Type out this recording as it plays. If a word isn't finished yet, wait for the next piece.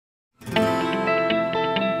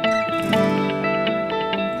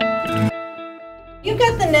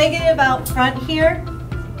got the negative out front here,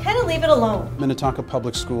 kind of leave it alone. Minnetonka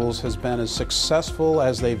Public Schools has been as successful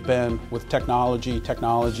as they've been with technology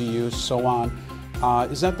use, so on,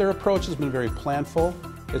 is that their approach has been very planful,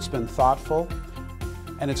 it's been thoughtful,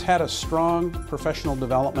 and it's had a strong professional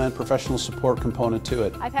development, professional support component to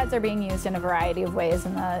it. iPads are being used in a variety of ways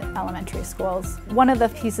in the elementary schools. One of the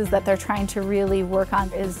pieces that they're trying to really work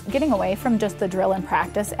on is getting away from just the drill and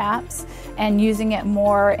practice apps and using it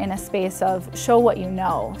more in a space of show what you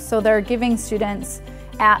know. So they're giving students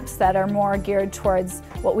apps that are more geared towards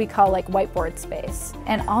what we call like whiteboard space,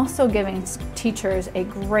 and also giving teachers a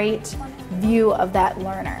great view of that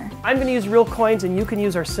learner. I'm going to use real coins and you can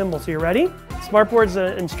use our symbols. So you ready? Smartboard's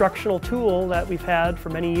an instructional tool that we've had for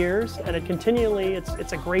many years, and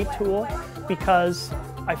it's a great tool because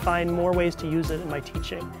I find more ways to use it in my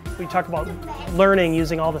teaching. We talk about learning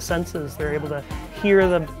using all the senses. They're able to hear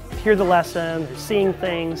the lesson, they're seeing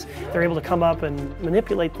things, they're able to come up and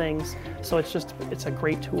manipulate things. So it's a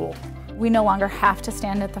great tool. We no longer have to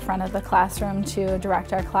stand at the front of the classroom to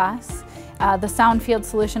direct our class. The sound field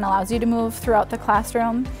solution allows you to move throughout the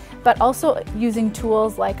classroom, but also using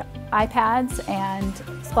tools like iPads and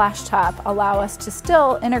Splashtop allow us to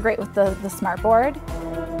still integrate with the smartboard.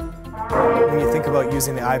 When you think about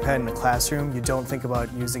using the iPad in the classroom, you don't think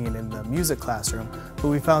about using it in the music classroom, but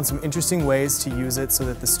we found some interesting ways to use it so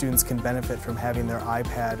that the students can benefit from having their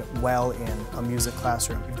iPad well in a music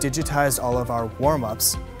classroom. We've digitized all of our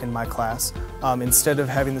warm-ups in my class. Instead of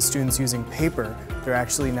having the students using paper, they're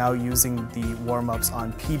actually now using the warm-ups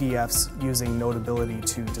on PDFs using Notability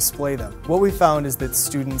to display them. What we found is that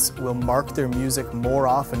students will mark their music more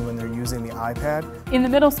often when they're using the iPad. In the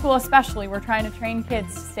middle school especially, we're trying to train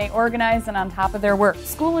kids to stay organized and on top of their work.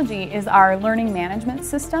 Schoology is our learning management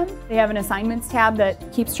system. They have an assignments tab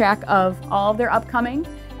that keeps track of all of their upcoming.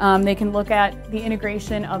 They can look at the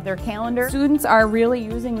integration of their calendar. Students are really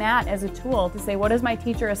using that as a tool to say, what does my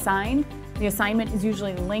teacher assign? The assignment is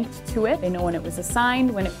usually linked to it. They know when it was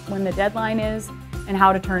assigned, when the deadline is, and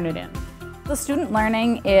how to turn it in. The student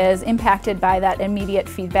learning is impacted by that immediate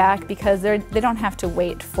feedback because they don't have to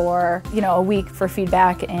wait for a week for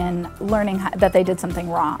feedback in learning that they did something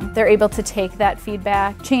wrong. They're able to take that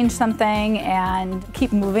feedback, change something, and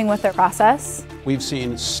keep moving with their process. We've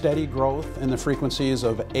seen steady growth in the frequencies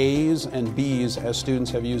of A's and B's as students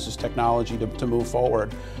have used this technology to move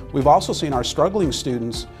forward. We've also seen our struggling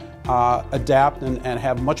students adapt and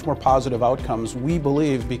have much more positive outcomes, we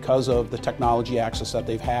believe, because of the technology access that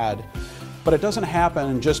they've had. But it doesn't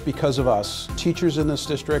happen just because of us. Teachers in this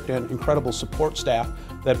district and incredible support staff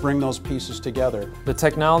that bring those pieces together. The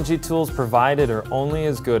technology tools provided are only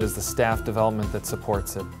as good as the staff development that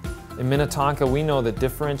supports it. In Minnetonka, we know that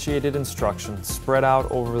differentiated instruction spread out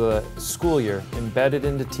over the school year embedded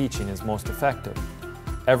into teaching is most effective.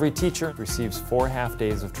 Every teacher receives 4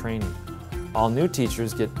 half-days of training. All new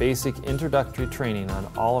teachers get basic introductory training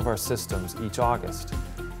on all of our systems each August.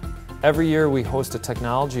 Every year we host a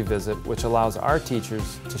technology visit which allows our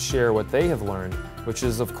teachers to share what they have learned, which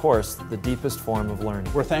is, of course, the deepest form of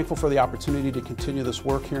learning. We're thankful for the opportunity to continue this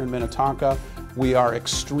work here in Minnetonka. We are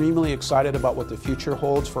extremely excited about what the future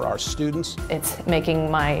holds for our students. It's making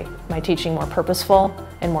my teaching more purposeful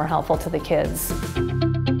and more helpful to the kids.